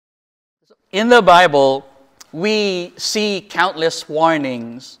In the Bible, we see countless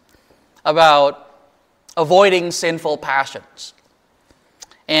warnings about avoiding sinful passions.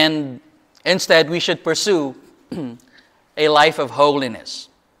 And instead, we should pursue a life of holiness.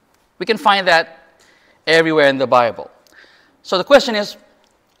 We can find that everywhere in the Bible. So the question is,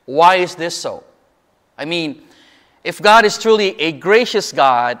 why is this so? I mean, if God is truly a gracious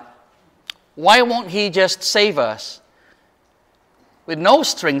God, why won't He just save us with no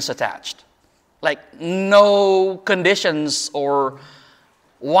strings attached? Like no conditions, or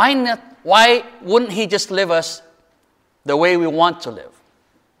why not? Why wouldn't He just live us the way we want to live?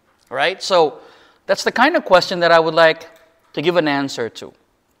 Right? So that's the kind of question that I would like to give an answer to.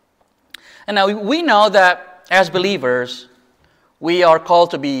 And now we know that as believers, we are called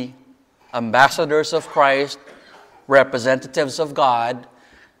to be ambassadors of Christ, representatives of God,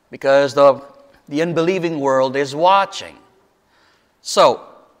 because the unbelieving world is watching. So,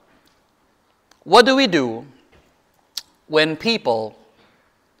 what do we do when people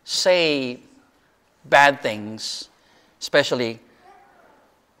say bad things, especially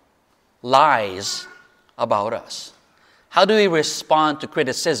lies about us? How do we respond to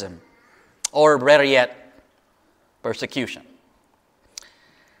criticism, or better yet, persecution?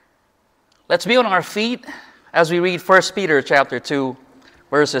 Let's be on our feet as we read 1 Peter chapter 2,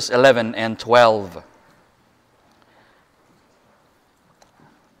 verses 11 and 12.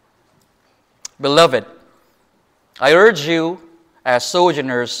 Beloved, I urge you as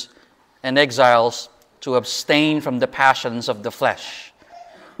sojourners and exiles to abstain from the passions of the flesh,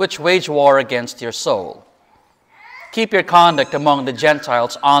 which wage war against your soul. Keep your conduct among the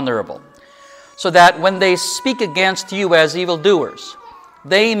Gentiles honorable, so that when they speak against you as evildoers,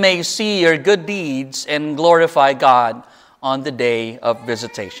 they may see your good deeds and glorify God on the day of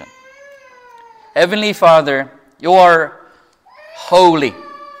visitation. Heavenly Father, you are holy.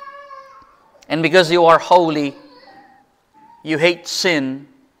 And because you are holy, you hate sin,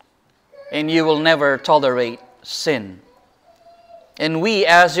 and you will never tolerate sin. And we,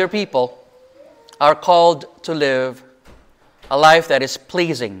 as your people, are called to live a life that is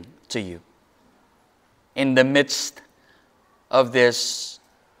pleasing to you in the midst of this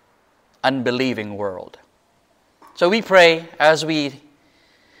unbelieving world. So we pray as we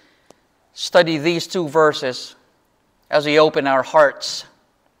study these two verses, as we open our hearts,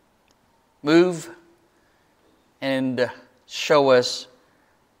 move and show us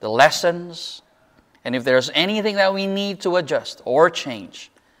the lessons, and if there's anything that we need to adjust or change,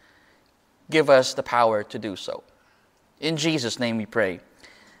 give us the power to do so. In Jesus' name we pray.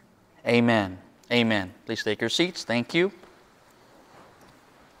 Amen. Amen. Please take your seats. Thank you.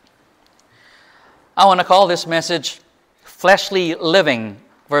 I want to call this message Fleshly Living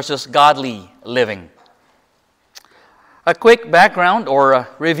versus Godly Living. A quick background or a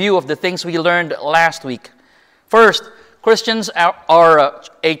review of the things we learned last week. First, Christians are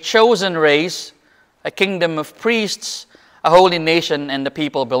a chosen race, a kingdom of priests, a holy nation, and the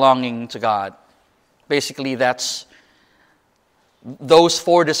people belonging to God. Basically, those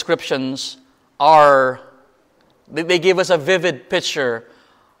four descriptions they give us a vivid picture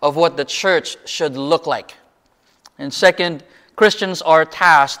of what the church should look like. And second, Christians are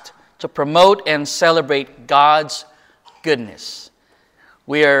tasked to promote and celebrate God's goodness.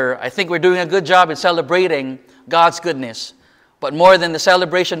 I think we're doing a good job in celebrating God's goodness. But more than the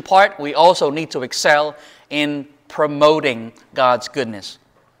celebration part, we also need to excel in promoting God's goodness.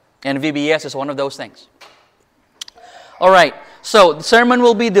 And VBS is one of those things. All right, so the sermon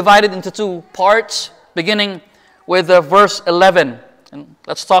will be divided into two parts, beginning with verse 11. And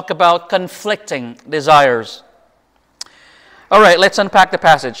let's talk about conflicting desires. All right, let's unpack the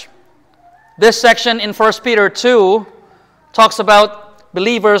passage. This section in 1 Peter 2 talks about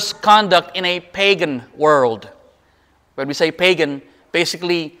believers' conduct in a pagan world. When we say pagan,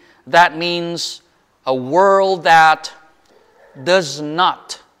 basically that means a world that does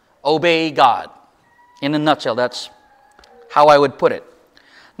not obey God. In a nutshell, that's how I would put it.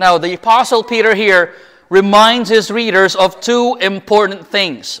 Now, the Apostle Peter here reminds his readers of two important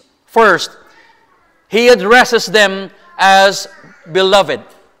things. First, he addresses them as beloved.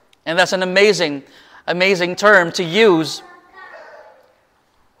 And that's an amazing term to use,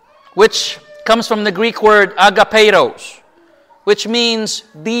 which comes from the Greek word agaperos, which means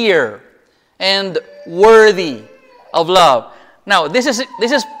dear and worthy of love. Now, this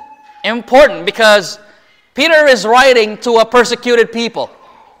is important because Peter is writing to a persecuted people.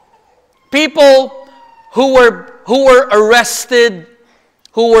 People who were arrested,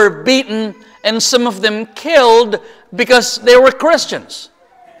 who were beaten, and some of them killed because they were Christians.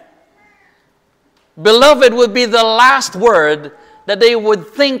 Beloved would be the last word that they would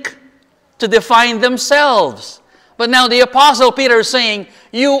think to define themselves. But now the Apostle Peter is saying,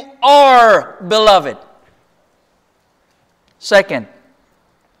 you are beloved. Second,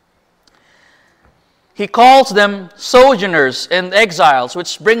 he calls them sojourners and exiles,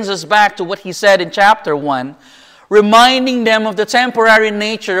 which brings us back to what he said in chapter 1, reminding them of the temporary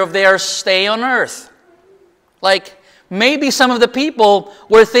nature of their stay on earth. Like, maybe some of the people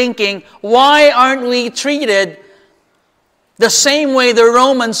were thinking, why aren't we treated the same way the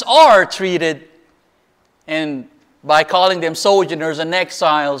Romans are treated? And by calling them sojourners and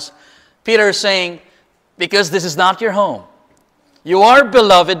exiles, Peter is saying, because this is not your home. You are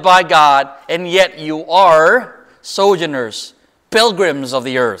beloved by God, and yet you are sojourners, pilgrims of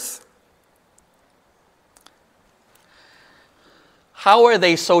the earth. How are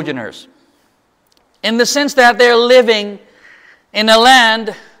they sojourners? In the sense that they're living in a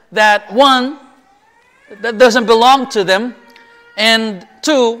land that, one, that doesn't belong to them, and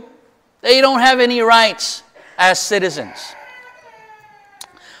two, they don't have any rights as citizens.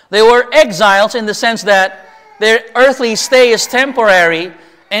 They were exiles in the sense that their earthly stay is temporary,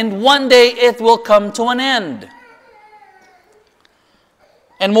 and one day it will come to an end.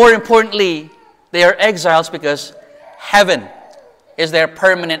 And more importantly, they are exiles because heaven is their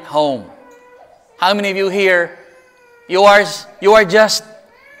permanent home. How many of you here, you are just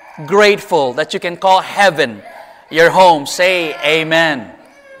grateful that you can call heaven your home? Say amen.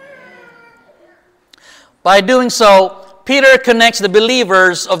 By doing so, Peter connects the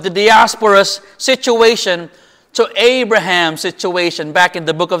believers of the diaspora's situation to Abraham's situation back in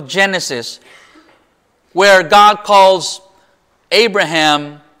the book of Genesis, where God calls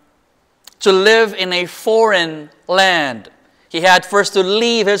Abraham to live in a foreign land. He had first to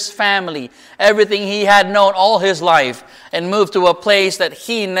leave his family, everything he had known all his life, and move to a place that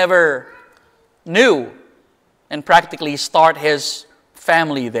he never knew, and practically start his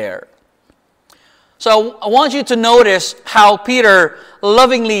family there. So I want you to notice how Peter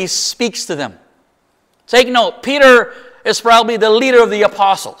lovingly speaks to them. Take note, Peter is probably the leader of the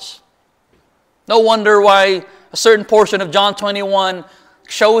apostles. No wonder why a certain portion of John 21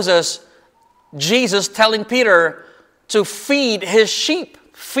 shows us Jesus telling Peter to feed his sheep,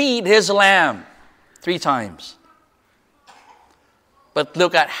 feed his lamb 3 times. But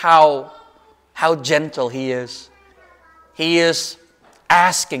look at how gentle he is. He is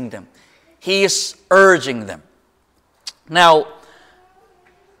asking them. He is urging them. Now,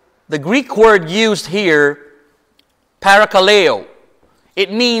 the Greek word used here, parakaleo,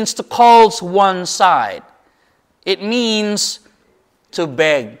 it means to call to one side. It means to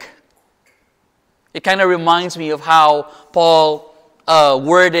beg. It kind of reminds me of how Paul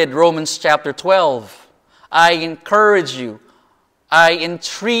worded Romans chapter 12. I encourage you, I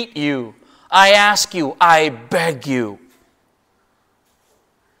entreat you, I ask you, I beg you.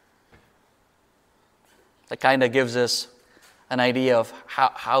 That kind of gives us an idea of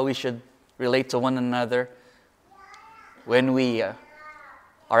how we should relate to one another. When we are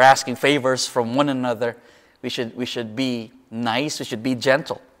asking favors from one another, we should be nice, we should be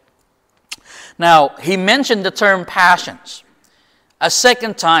gentle. Now, he mentioned the term passions a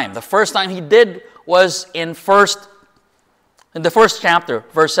second time. The first time he did was in the first chapter,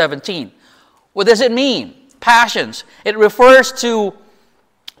 verse 17. What does it mean? Passions. It refers to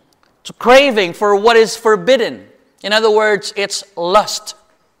craving for what is forbidden. In other words, it's lust.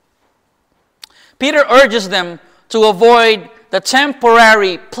 Peter urges them to avoid the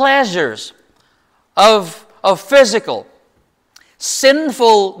temporary pleasures of physical,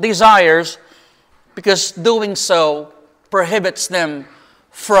 sinful desires, because doing so prohibits them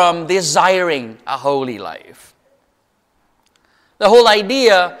from desiring a holy life. The whole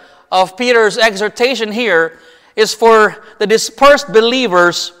idea of Peter's exhortation here is for the dispersed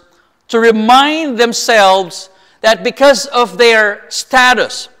believers to remind themselves that because of their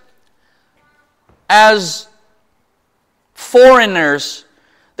status as foreigners,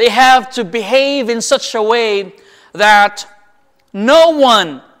 they have to behave in such a way that no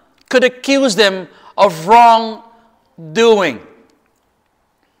one could accuse them of wrongdoing.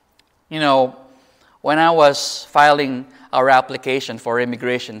 You know, when I was filing our application for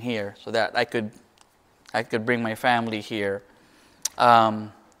immigration here so that I could bring my family here,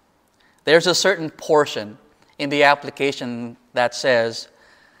 there's a certain portion in the application that says,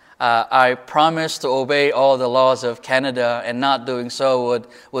 I promise to obey all the laws of Canada, and not doing so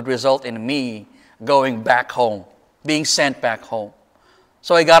would result in me going back home, being sent back home.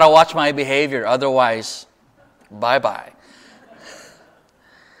 So I gotta watch my behavior, otherwise, bye-bye.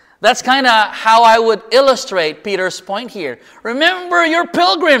 That's kind of how I would illustrate Peter's point here. Remember, you're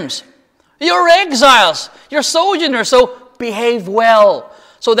pilgrims, you're exiles, you're sojourners, so behave well.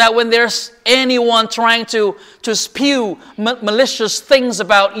 So that when there's anyone trying to spew malicious things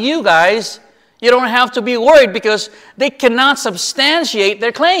about you guys, you don't have to be worried because they cannot substantiate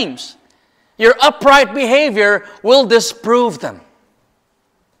their claims. Your upright behavior will disprove them.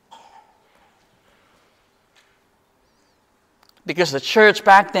 Because the church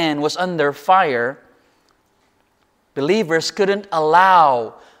back then was under fire, believers couldn't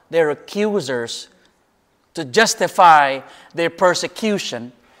allow their accusers to justify their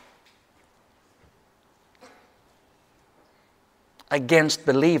persecution against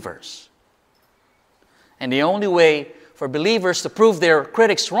believers. And the only way for believers to prove their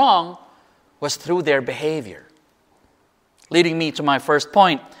critics wrong was through their behavior. Leading me to my first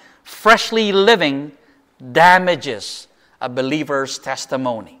point, freshly living damages a believer's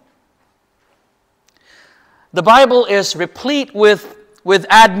testimony. The Bible is replete with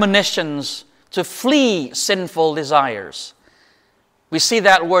admonitions to flee sinful desires. We see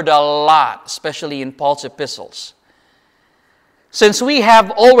that word a lot, especially in Paul's epistles. Since we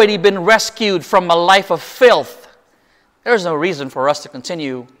have already been rescued from a life of filth, there's no reason for us to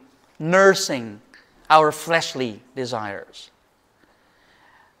continue nursing our fleshly desires.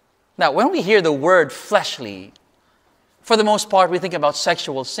 Now, when we hear the word fleshly, for the most part, we think about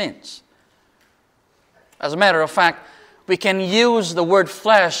sexual sins. As a matter of fact, we can use the word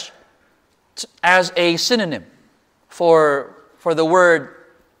flesh as a synonym for the word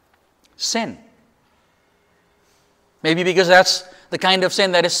sin. Maybe because that's the kind of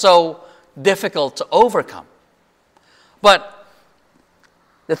sin that is so difficult to overcome. But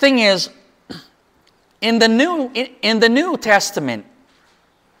the thing is, in the New Testament,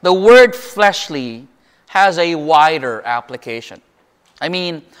 the word fleshly has a wider application. I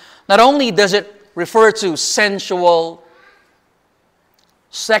mean, not only does it refer to sensual,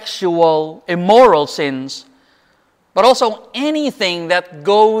 sexual, immoral sins, but also anything that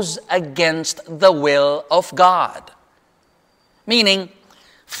goes against the will of God. Meaning,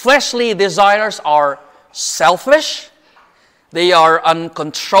 fleshly desires are selfish, they are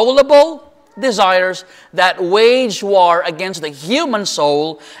uncontrollable desires that wage war against the human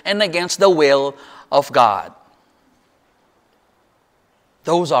soul and against the will of God.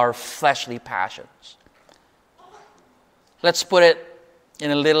 Those are fleshly passions. Let's put it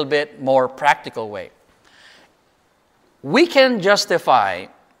in a little bit more practical way. We can justify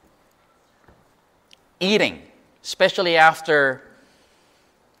eating, especially after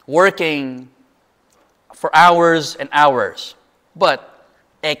working for hours and hours. But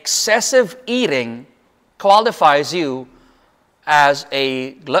excessive eating qualifies you as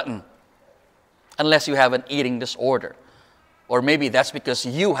a glutton, unless you have an eating disorder. Or maybe that's because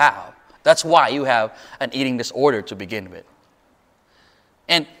that's why you have an eating disorder to begin with.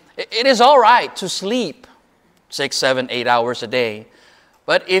 And it is all right to sleep 6, 7, 8 hours a day.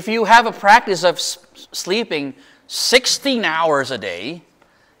 But if you have a practice of sleeping 16 hours a day,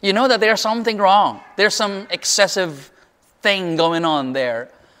 you know that there's something wrong. There's some excessive thing going on there.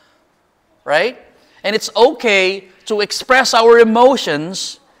 Right? And it's okay to express our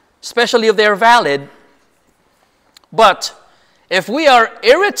emotions, especially if they're valid. But if we are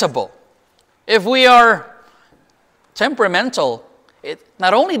irritable, if we are temperamental,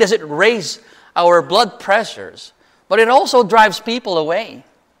 not only does it raise our blood pressures, but it also drives people away.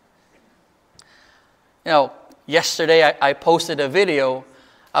 You know, yesterday I posted a video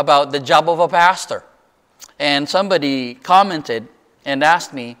about the job of a pastor. And somebody commented and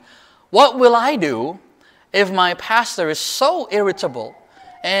asked me, what will I do if my pastor is so irritable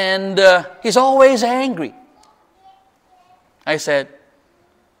and he's always angry? I said,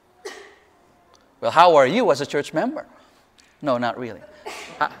 well, how are you as a church member? No, not really.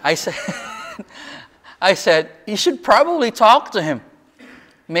 I said, you should probably talk to him.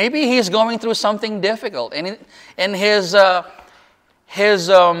 Maybe he's going through something difficult, and his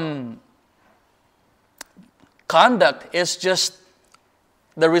conduct is just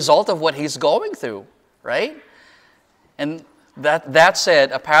the result of what he's going through, right? And that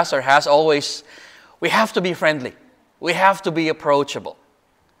said, a pastor has always, we have to be friendly. We have to be approachable.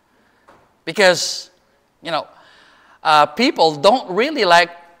 Because, people don't really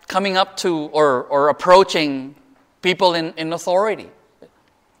like coming up to or approaching people in authority,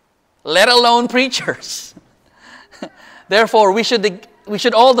 let alone preachers. Therefore, we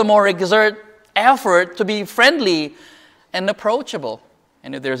should all the more exert effort to be friendly and approachable.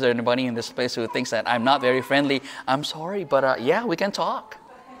 And if there's anybody in this place who thinks that I'm not very friendly, I'm sorry, but yeah, we can talk.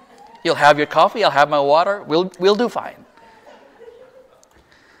 You'll have your coffee, I'll have my water, we'll do fine.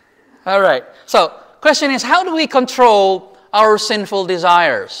 All right, so question is, how do we control our sinful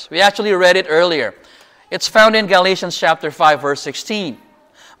desires? We actually read it earlier. It's found in Galatians chapter 5, verse 16.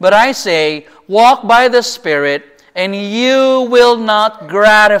 But I say, walk by the Spirit, and you will not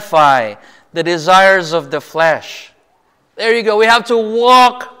gratify the desires of the flesh. There you go. We have to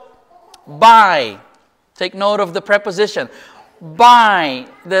walk by. Take note of the preposition. By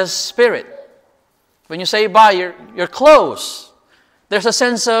the Spirit. When you say by, you're close. There's a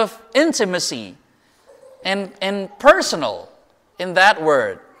sense of intimacy and personal in that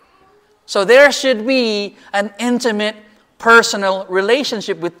word. So there should be an intimate, personal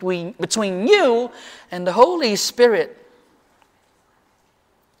relationship between you and the Holy Spirit.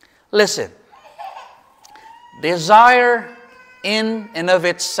 Listen, desire in and of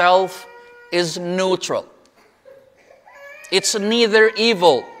itself is neutral. It's neither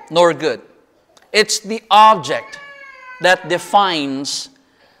evil nor good. It's the object that defines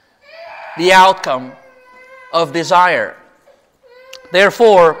the outcome of desire.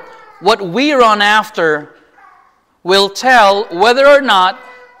 Therefore, what we run after will tell whether or not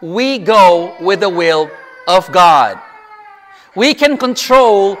we go with the will of God. We can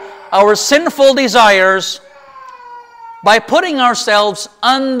control our sinful desires by putting ourselves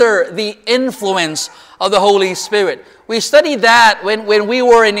under the influence of the Holy Spirit. We studied that when we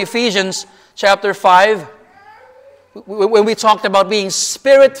were in Ephesians chapter 5, when we talked about being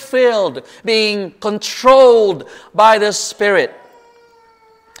Spirit-filled, being controlled by the Spirit.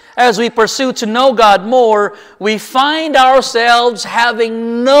 As we pursue to know God more, we find ourselves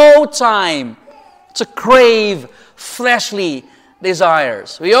having no time to crave fleshly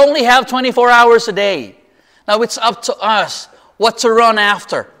desires. We only have 24 hours a day. Now it's up to us what to run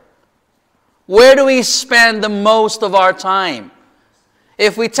after. Where do we spend the most of our time?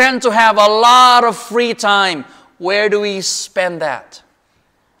 If we tend to have a lot of free time, where do we spend that?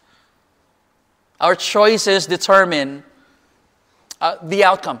 Our choices determine the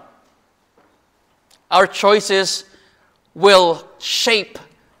outcome. Our choices will shape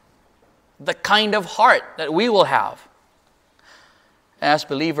the kind of heart that we will have. As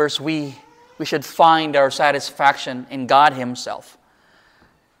believers, we should find our satisfaction in God Himself.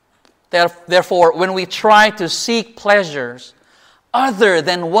 Therefore, when we try to seek pleasures other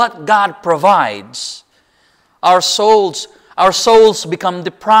than what God provides, our souls become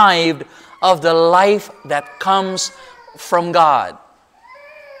deprived of the life that comes from God.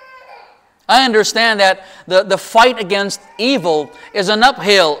 I understand that the fight against evil is an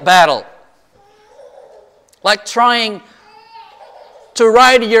uphill battle. Like trying to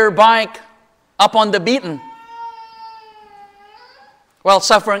ride your bike up on the beaten while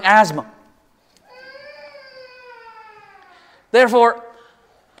suffering asthma. Therefore,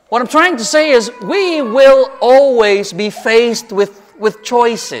 what I'm trying to say is we will always be faced with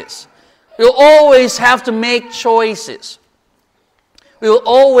choices. We'll always have to make choices. We will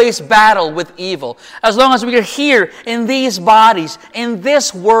always battle with evil. As long as we are here in these bodies, in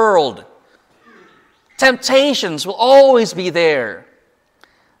this world, temptations will always be there.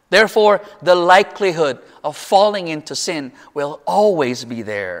 Therefore, the likelihood of falling into sin will always be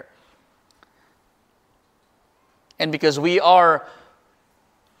there. And because we are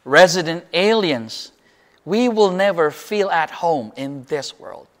resident aliens, we will never feel at home in this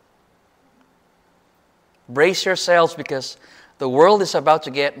world. Brace yourselves, because the world is about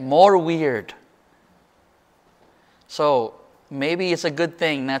to get more weird. So maybe it's a good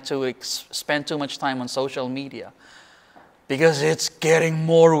thing not to spend too much time on social media, because it's getting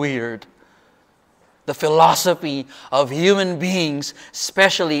more weird. The philosophy of human beings,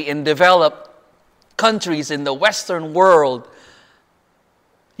 especially in developed countries in the Western world,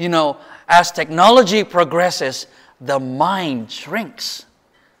 as technology progresses, the mind shrinks.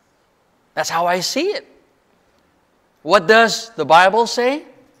 That's how I see it. What does the Bible say?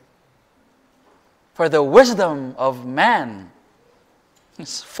 For the wisdom of man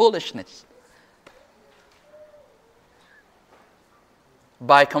is foolishness.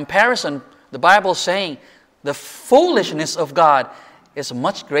 By comparison, the Bible is saying the foolishness of God is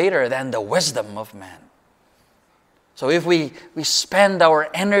much greater than the wisdom of man. So if we spend our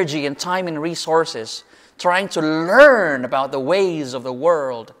energy and time and resources trying to learn about the ways of the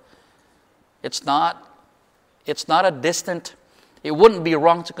world, it wouldn't be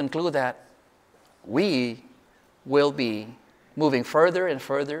wrong to conclude that we will be moving further and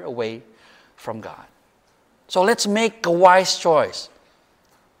further away from God. So let's make a wise choice.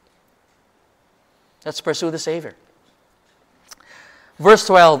 Let's pursue the Savior. Verse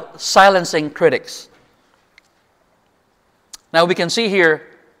 12, silencing critics. Now we can see here,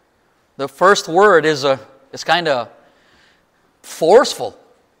 the first word is kind of forceful.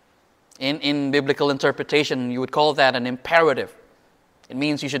 In biblical interpretation, you would call that an imperative. It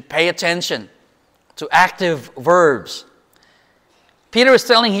means you should pay attention to active verbs. Peter is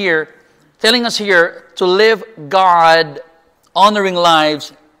telling us here to live God-honoring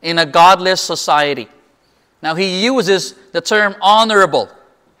lives in a godless society. Now, he uses the term honorable.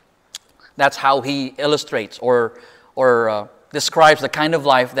 That's how he illustrates or describes the kind of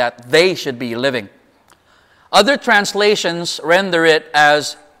life that they should be living. Other translations render it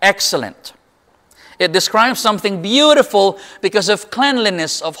as excellent. It describes something beautiful because of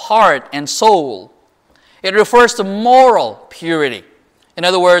cleanliness of heart and soul. It refers to moral purity. In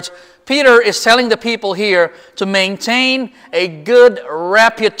other words, Peter is telling the people here to maintain a good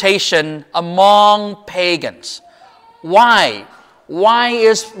reputation among pagans. Why? Why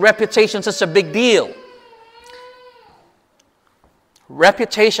is reputation such a big deal?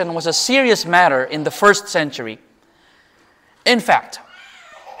 Reputation was a serious matter in the first century. In fact,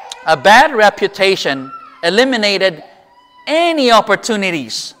 a bad reputation eliminated any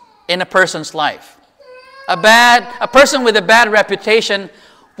opportunities in a person's life. A person with a bad reputation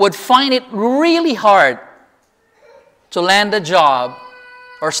would find it really hard to land a job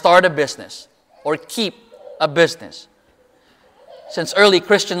or start a business or keep a business. Since early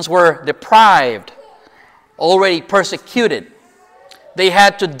Christians were deprived, already persecuted, they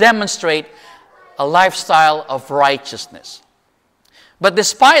had to demonstrate a lifestyle of righteousness. But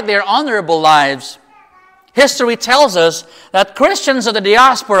despite their honorable lives, history tells us that Christians of the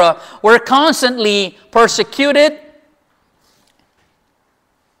diaspora were constantly persecuted.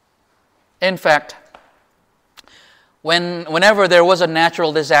 In fact, whenever there was a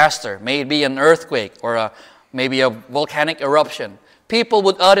natural disaster, maybe an earthquake or maybe a volcanic eruption, people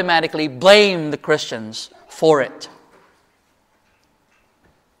would automatically blame the Christians for it.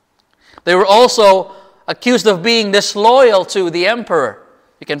 They were also accused of being disloyal to the emperor.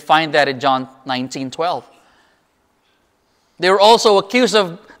 You can find that in John 19:12. They were also accused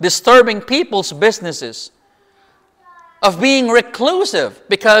of disturbing people's businesses, of being reclusive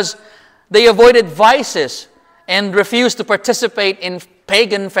because they avoided vices and refused to participate in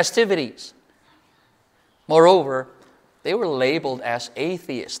pagan festivities. Moreover, they were labeled as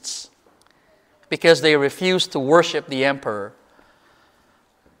atheists because they refused to worship the emperor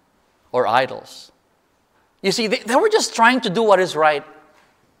or idols. You see, they were just trying to do what is right,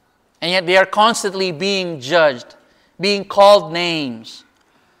 and yet they are constantly being judged, being called names.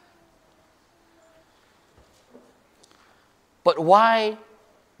 But why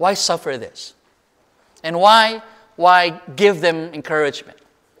suffer this? And why give them encouragement?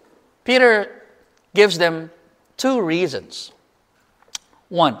 Peter gives them two reasons.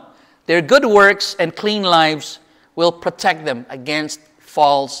 One, their good works and clean lives will protect them against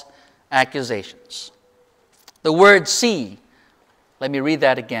false accusations. The word see, let me read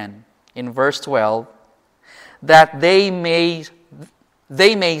that again in verse 12, that they may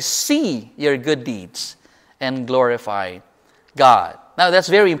see your good deeds and glorify God. Now that's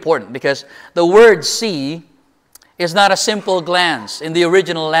very important because the word see is not a simple glance. In the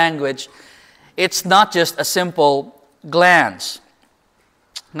original language, it's not just a simple glance.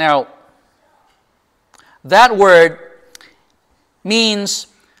 Now, that word means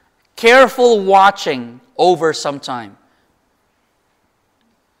careful watching over some time.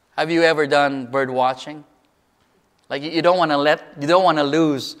 Have you ever done bird watching? Like you don't want to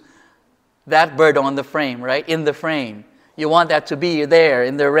lose that bird on the frame, right? In the frame. You want that to be there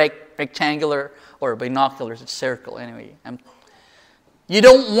in the rectangular or binoculars, it's circle anyway. You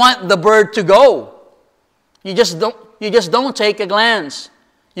don't want the bird to go. You just don't take a glance.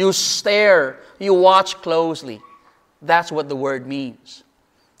 You stare, you watch closely. That's what the word means.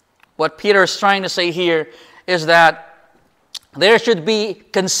 What Peter is trying to say here is that there should be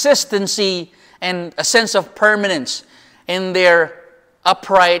consistency and a sense of permanence in their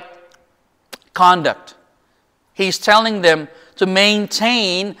upright conduct. He's telling them to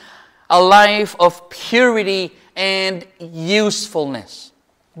maintain a life of purity and usefulness.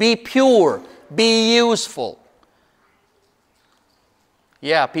 Be pure, be useful.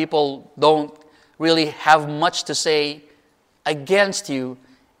 Yeah, people don't really have much to say against you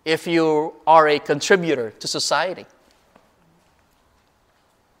if you are a contributor to society.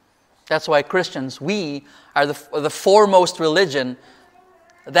 That's why Christians, we are the foremost religion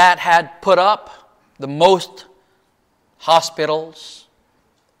that had put up the most hospitals,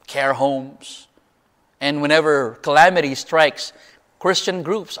 care homes, and whenever calamity strikes, Christian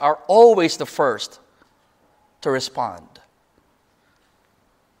groups are always the first to respond.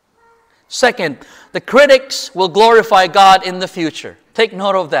 Second, the critics will glorify God in the future. Take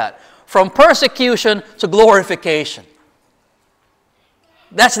note of that. From persecution to glorification.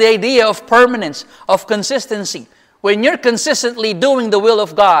 That's the idea of permanence, of consistency. When you're consistently doing the will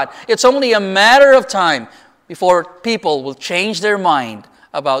of God, it's only a matter of time before people will change their mind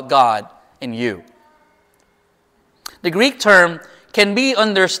about God and you. The Greek term can be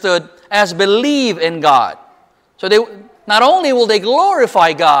understood as believe in God. So not only will they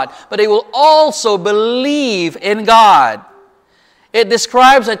glorify God, but they will also believe in God. It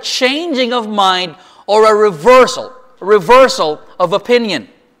describes a changing of mind or a reversal of opinion.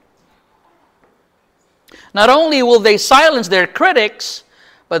 Not only will they silence their critics,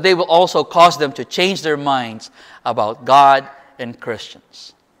 but they will also cause them to change their minds about God and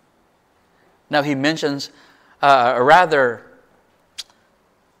Christians. Now he mentions a rather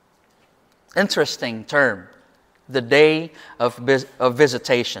interesting term, the day of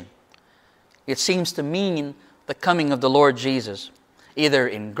visitation. It seems to mean the coming of the Lord Jesus, either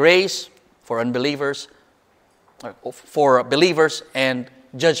in grace for unbelievers, or for believers, and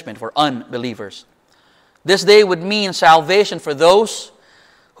judgment for unbelievers. This day would mean salvation for those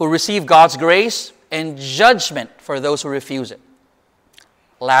who receive God's grace and judgment for those who refuse it.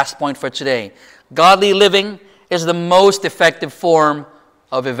 Last point for today. Godly living is the most effective form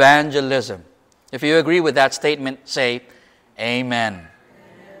of evangelism. If you agree with that statement, say amen. Amen.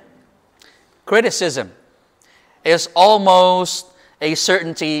 Criticism is almost a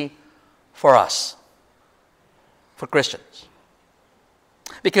certainty for us, for Christians.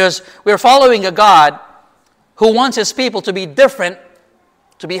 Because we're following a God who wants His people to be different,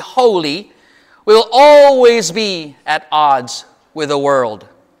 to be holy. We will always be at odds with the world.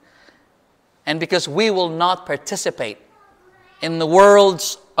 And because we will not participate in the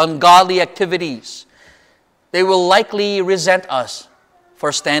world's ungodly activities, they will likely resent us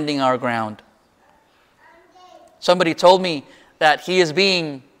for standing our ground. Somebody told me that he is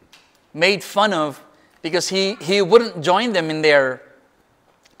being made fun of because he wouldn't join them in their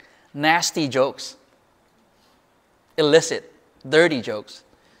nasty jokes, illicit, dirty jokes.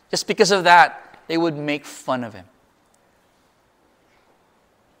 Just because of that, they would make fun of him.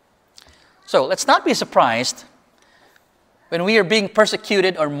 So let's not be surprised when we are being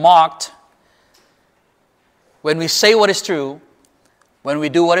persecuted or mocked, when we say what is true, when we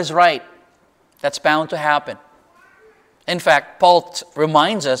do what is right. That's bound to happen. In fact, Paul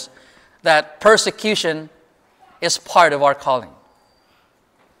reminds us that persecution is part of our calling.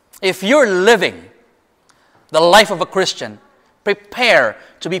 If you're living the life of a Christian, prepare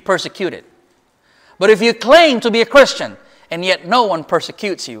to be persecuted. But if you claim to be a Christian and yet no one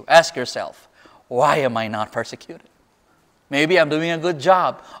persecutes you, ask yourself, why am I not persecuted? Maybe I'm doing a good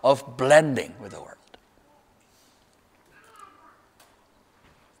job of blending with the world.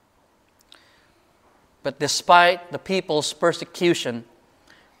 But despite the people's persecution,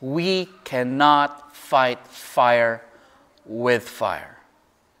 we cannot fight fire with fire.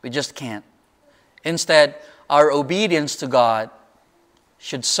 We just can't. Instead, our obedience to God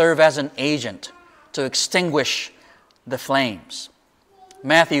should serve as an agent to extinguish the flames.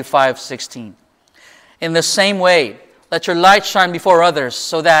 Matthew 5:16. In the same way, let your light shine before others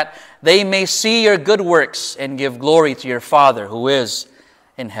so that they may see your good works and give glory to your Father who is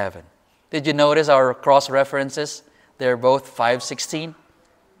in heaven. Did you notice our cross references? They're both 5:16,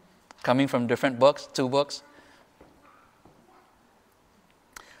 coming from different books, two books.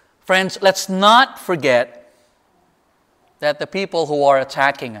 Friends, let's not forget that the people who are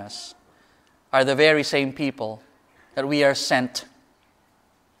attacking us are the very same people that we are sent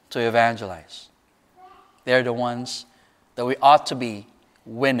to evangelize. They're the ones that we ought to be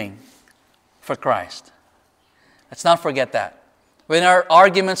winning for Christ. Let's not forget that. When our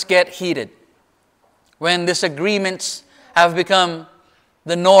arguments get heated, when disagreements have become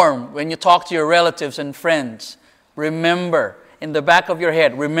the norm, when you talk to your relatives and friends, remember, in the back of your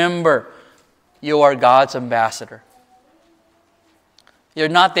head, remember, you are God's ambassador. You're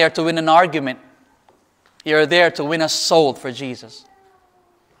not there to win an argument. You're there to win a soul for Jesus.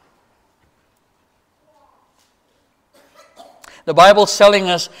 The Bible's telling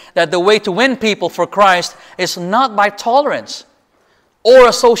us that the way to win people for Christ is not by tolerance or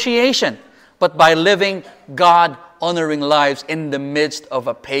association, but by living God-honoring lives in the midst of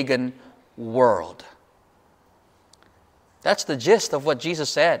a pagan world. That's the gist of what Jesus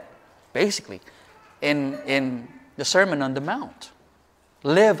said, basically, in the Sermon on the Mount.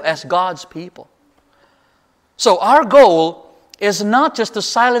 Live as God's people. So our goal is not just to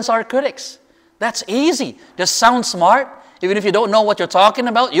silence our critics. That's easy. Just sound smart. Even if you don't know what you're talking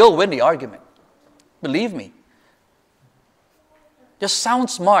about, you'll win the argument. Believe me. Just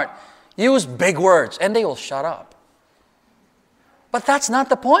sound smart. Use big words and they will shut up. But that's not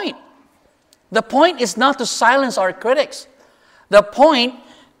the point. The point is not to silence our critics. The point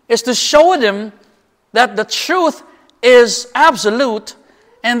is to show them that the truth is absolute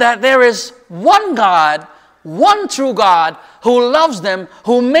and that there is one God one true God who loves them,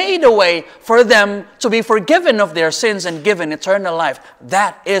 who made a way for them to be forgiven of their sins and given eternal life.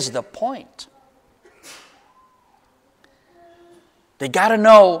 That is the point. They got to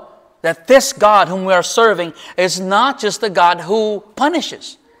know that this God whom we are serving is not just a God who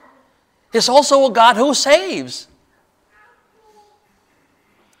punishes. He's also a God who saves.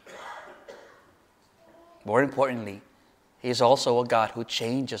 More importantly, He is also a God who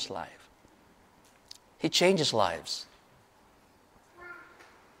changes life. He changes lives.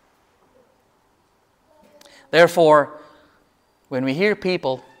 Therefore, when we hear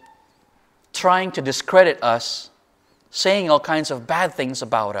people trying to discredit us, saying all kinds of bad things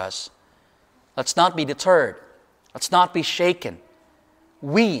about us, let's not be deterred. Let's not be shaken.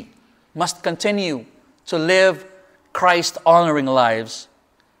 We must continue to live Christ-honoring lives,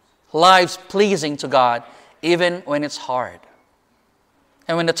 lives pleasing to God, even when it's hard.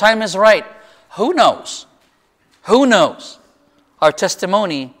 And when the time is right, who knows? Who knows? Our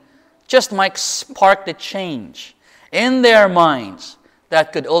testimony just might spark the change in their minds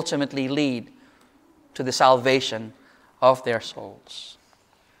that could ultimately lead to the salvation of their souls.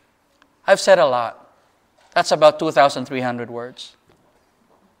 I've said a lot. That's about 2,300 words,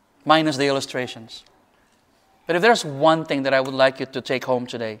 minus the illustrations. But if there's one thing that I would like you to take home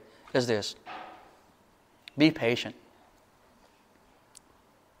today, is this: be patient.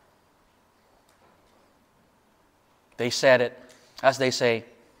 They said it, as they say,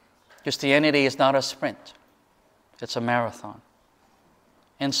 Christianity is not a sprint, it's a marathon.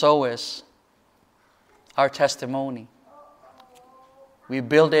 And so is our testimony. We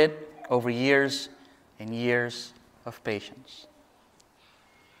build it over years and years of patience.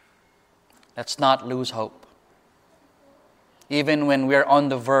 Let's not lose hope. Even when we're on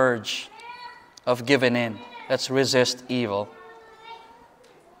the verge of giving in, let's resist evil.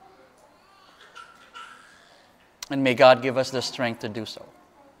 And may God give us the strength to do so.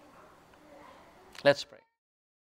 Let's pray.